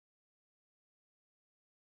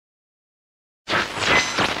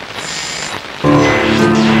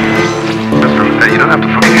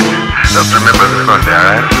Norte, a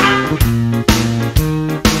ver.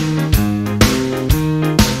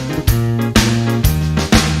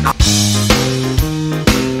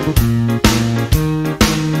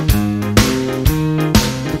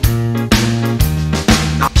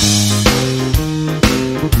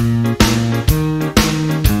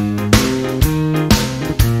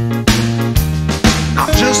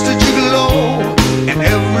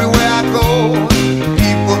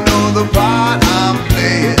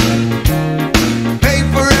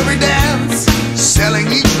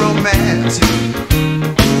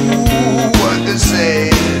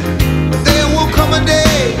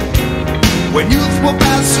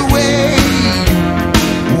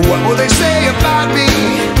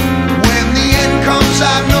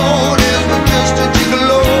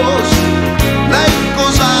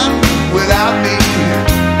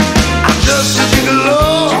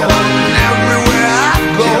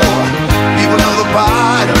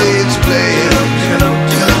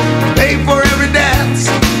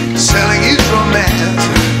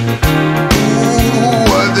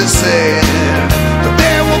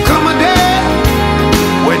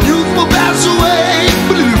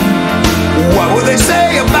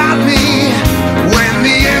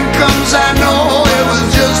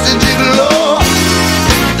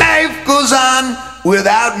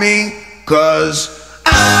 Without me, 'cause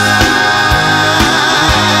I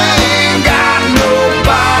ain't got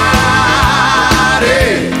nobody.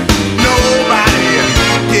 Nobody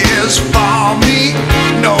cares for me.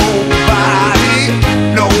 Nobody,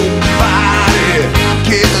 nobody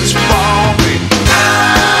cares for me.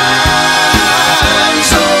 I'm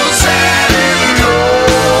so sad and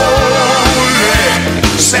lonely.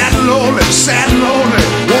 Sad and lonely, sad and lonely.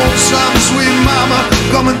 Want some sweet mama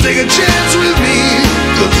come and take a chance with me?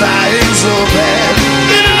 'Cause I ain't so bad.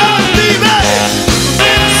 Get it on, baby.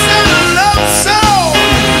 Sing a love song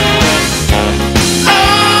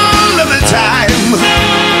all of the time.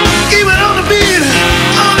 Keep it on the beat,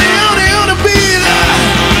 on the beat.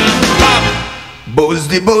 Bop,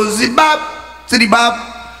 bozzy, bozzy, bop, city bop.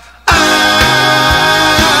 I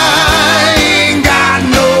ain't got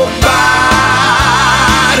nobody.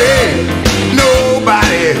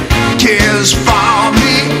 Nobody cares for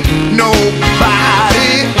me.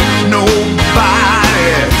 Nobody. Nobody.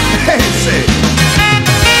 Hey, say.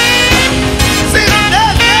 Sing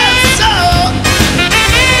that song.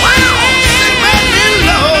 Wow, sing that little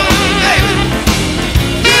low, baby.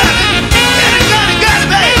 Got it,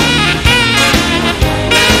 baby.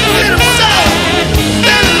 Little song,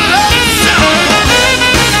 little love song.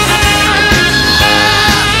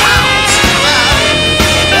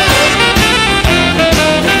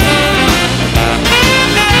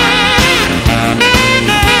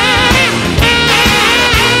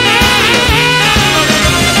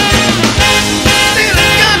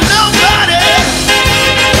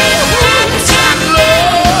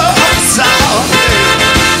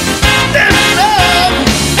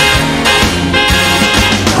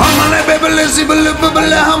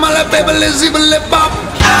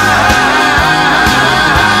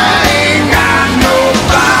 I ain't got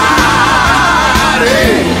nobody.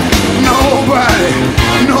 Nobody,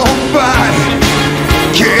 nobody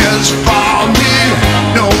cares for me.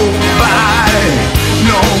 Nobody,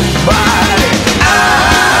 nobody.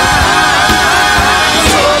 I'm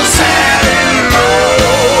so sad and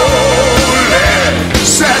lonely.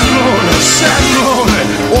 Sad and lonely, sad and lonely.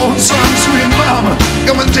 Want some sweet mama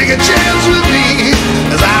come and take a chance with me?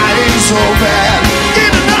 'Cause I ain't so bad.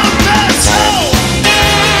 Get it on that soul.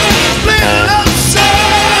 Play a love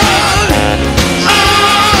song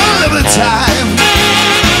all of the time.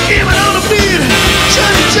 Give it on the beat.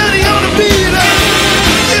 Johnny, Johnny on the beat.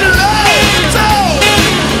 Get it on soul.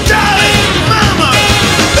 Darling, mama,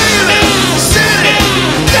 baby, city,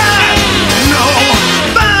 got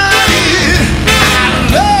nobody. I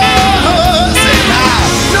love, say now,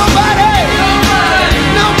 nobody,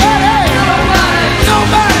 nobody, nobody,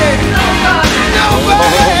 nobody,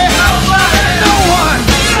 nobody, nobody, no one,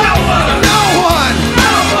 no one,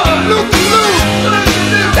 no one, look,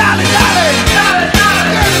 dolly, dolly,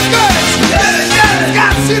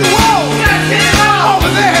 got to see the wall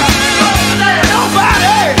over there,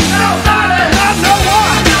 nobody, not no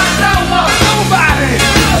one, nobody,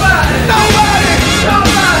 nobody,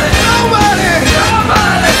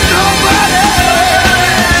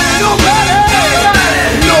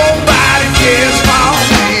 nobody cares for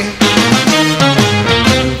me.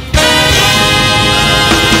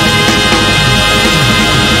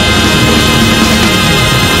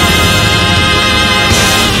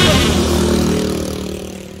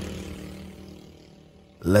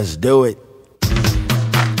 Let's do it.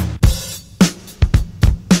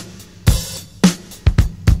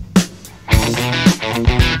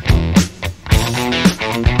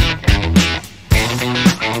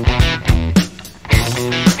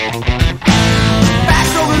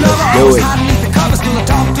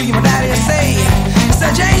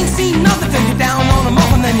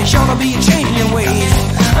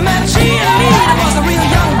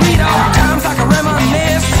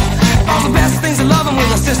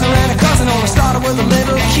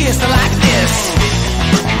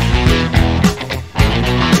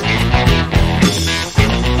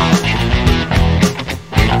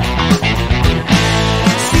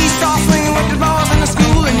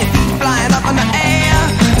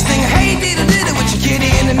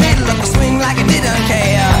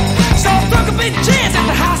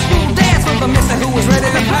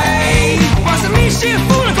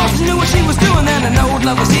 she knew what she was doing, and an old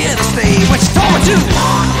love was here to stay. When she told me to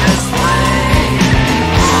walk this way,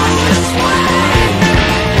 walk this way,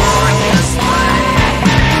 walk this way,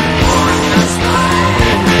 walk this way,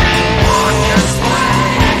 walk this way,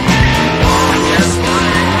 walk this way,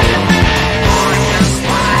 walk this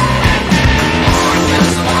way, walk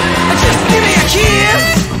this way. Just give me a kiss.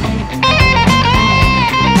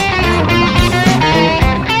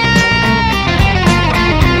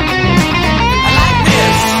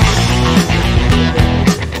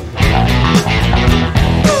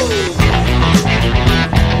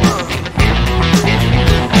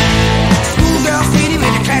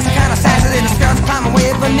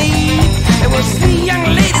 There was 3 young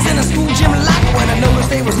ladies in a school gym locker when I noticed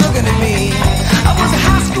they was looking at me. I was a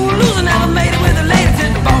high school loser, never made it with the ladies.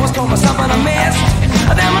 Did the boss told myself and I missed.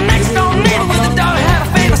 Then my next door neighbor with a daughter had a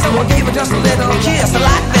favor, so I gave her just a little kiss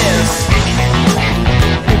like this.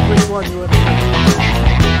 Which one you would?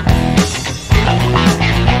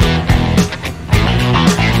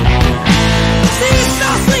 See, you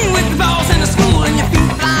start swinging with the balls in the school and your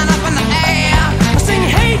feet flying up in the air. I sing,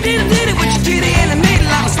 hey, did it with your kitty in the middle.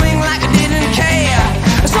 I was swing like I didn't care.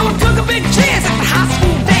 So I took a big chance at the high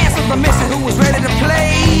school dance with the missus who was ready to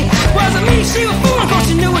play. Wasn't me, she was fooling, cause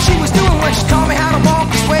she knew what she was doing when she taught me how to walk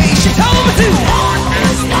this way. She told me to walk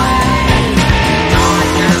this way, walk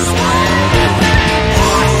this way,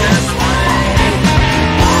 walk this way,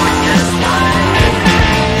 walk this way,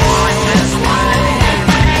 walk this way,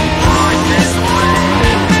 walk this way,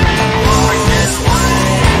 walk this way,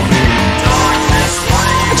 walk this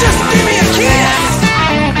way. Just give me a kiss.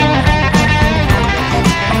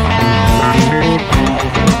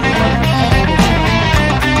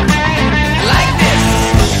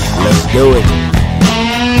 Let's do it.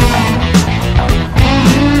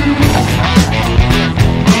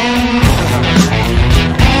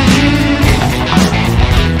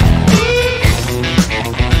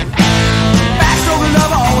 Backstroke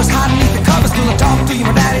lover, always hide beneath the covers till I talk to you,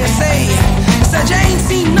 my daddy will say. He said you ain't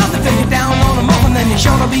seen nothing till you're down on the muffin, then you're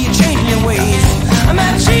sure to be changing your ways. I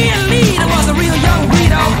met a cheerleader, was a real young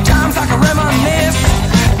breed, all the times I can reminisce.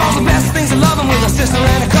 All the best things of loving with a sister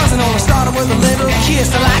and a cousin, only started with a little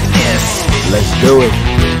kiss like this. Let's do it.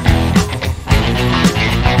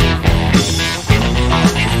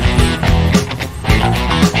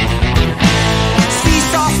 See,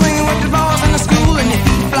 start swinging with the balls in the school and your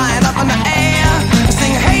feet flying up in the air.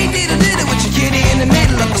 Sing, hey, did it with your kitty in the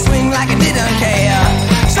middle of the swing like I didn't care.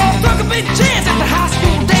 So I took a big chance at the high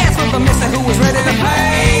school dance with the missus who was ready to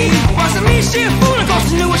play. Wasn't me, she was fooling, cause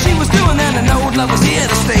she knew what she was doing, and an old love was here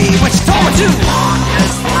to stay. When she told me to walk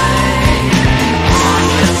this way, walk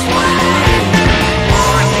this way,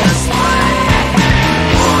 walk this way,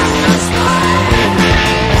 walk this way,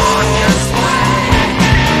 walk this way,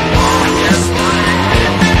 walk this way,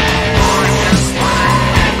 walk this way,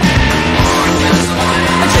 walk this way.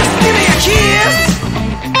 Just give me a kiss.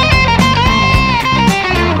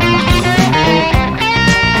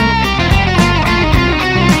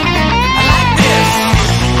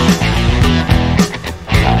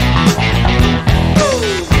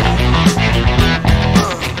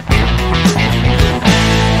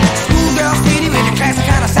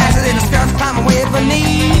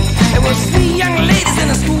 There was 3 young ladies in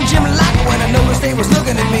a school gym locker when I noticed they was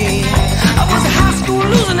looking at me. I was a high school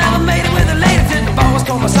loser, never made it with the ladies. Did the boss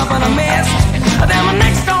told me something I missed. Then my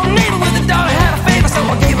next door neighbor with a daughter had a favor, so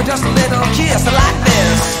I gave her just a little kiss like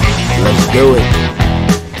this. Let's do it.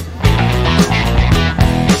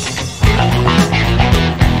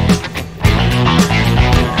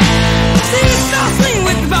 See, you start swinging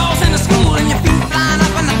with the balls in the school and your feet flying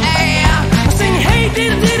up in the air. I sing, hey,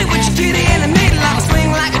 did it with your kitty in the middle. I was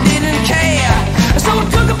swing like I didn't care. So I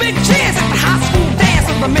took a big chance at the high school dance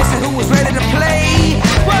with the missus who was ready to play.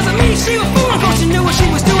 Wasn't me, she was fooling, cause she knew what she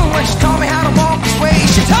was doing when she taught me how to walk this way.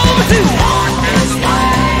 She told me to walk this way,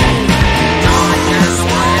 walk this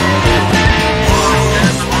way, walk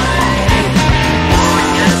this way, walk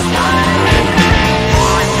this way,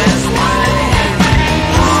 walk this way,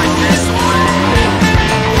 walk this way,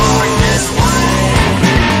 walk this way,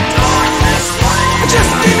 walk this way.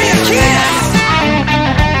 Just give me a kiss.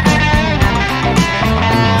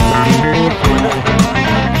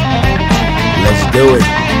 Let's do it.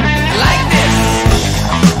 Like this.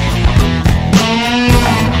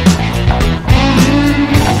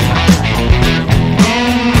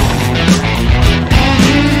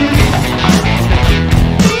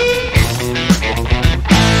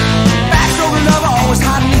 Backstroke lover, always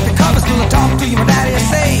hide beneath the covers till I talk to you, my daddy will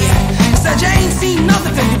say. He said you ain't seen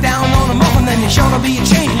nothing till you're down on the muffin, then you're sure to be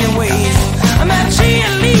changing your ways. I met a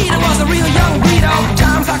cheerleader, was a real young breed, all the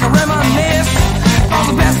times I can reminisce. All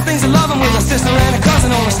the best things sister and a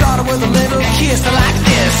cousin only started with a little kiss like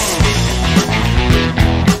this.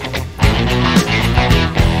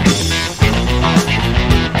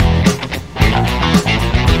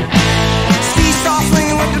 Seesaw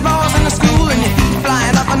swinging with the balls in the school and your feet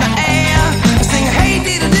flying up in the air. Singing hey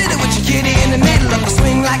diddle diddle with your kitty in the middle of the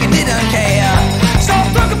swing like it didn't care. So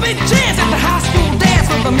I took a big chance at the high school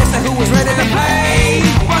dance with a mister who was ready to play.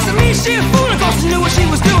 Wasn't me, she was fooling cause she knew what she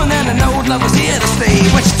was doing. Then an old love was here to stay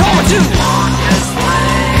when she told me to walk this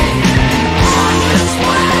way, walk this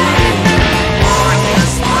way, walk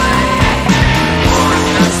this way, walk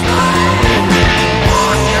this way,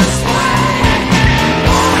 walk this way,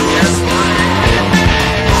 walk this way,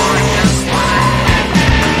 walk this way,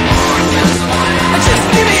 walk this way. Just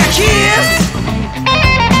give me a kiss.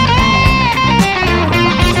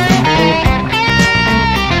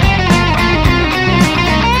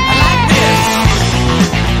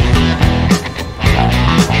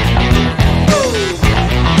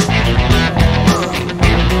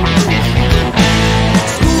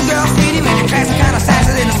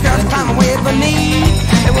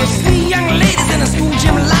 It was 3 young ladies in a school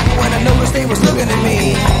gym locker when I noticed they was looking at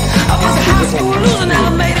me. I was a high school loser,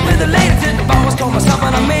 never made it with the ladies. Did the boss told me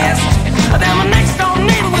something I missed. Then my next door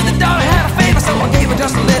neighbor with the daughter had a favor, so I gave her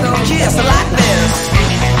just a little kiss like this.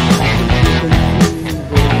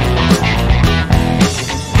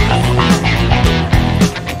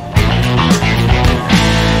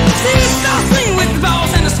 See, start swinging with the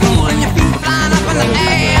balls in the school and your feet flying up in the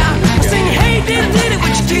air. Singing hey diddle diddle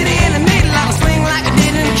with your kitty in the middle of a swing like I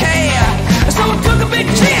didn't care. So I took a big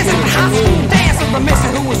chance at the high school dance with the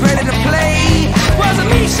missus who was ready to play.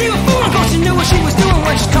 Wasn't me, she was fooling cause she knew what she was doing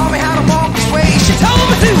when she taught me how to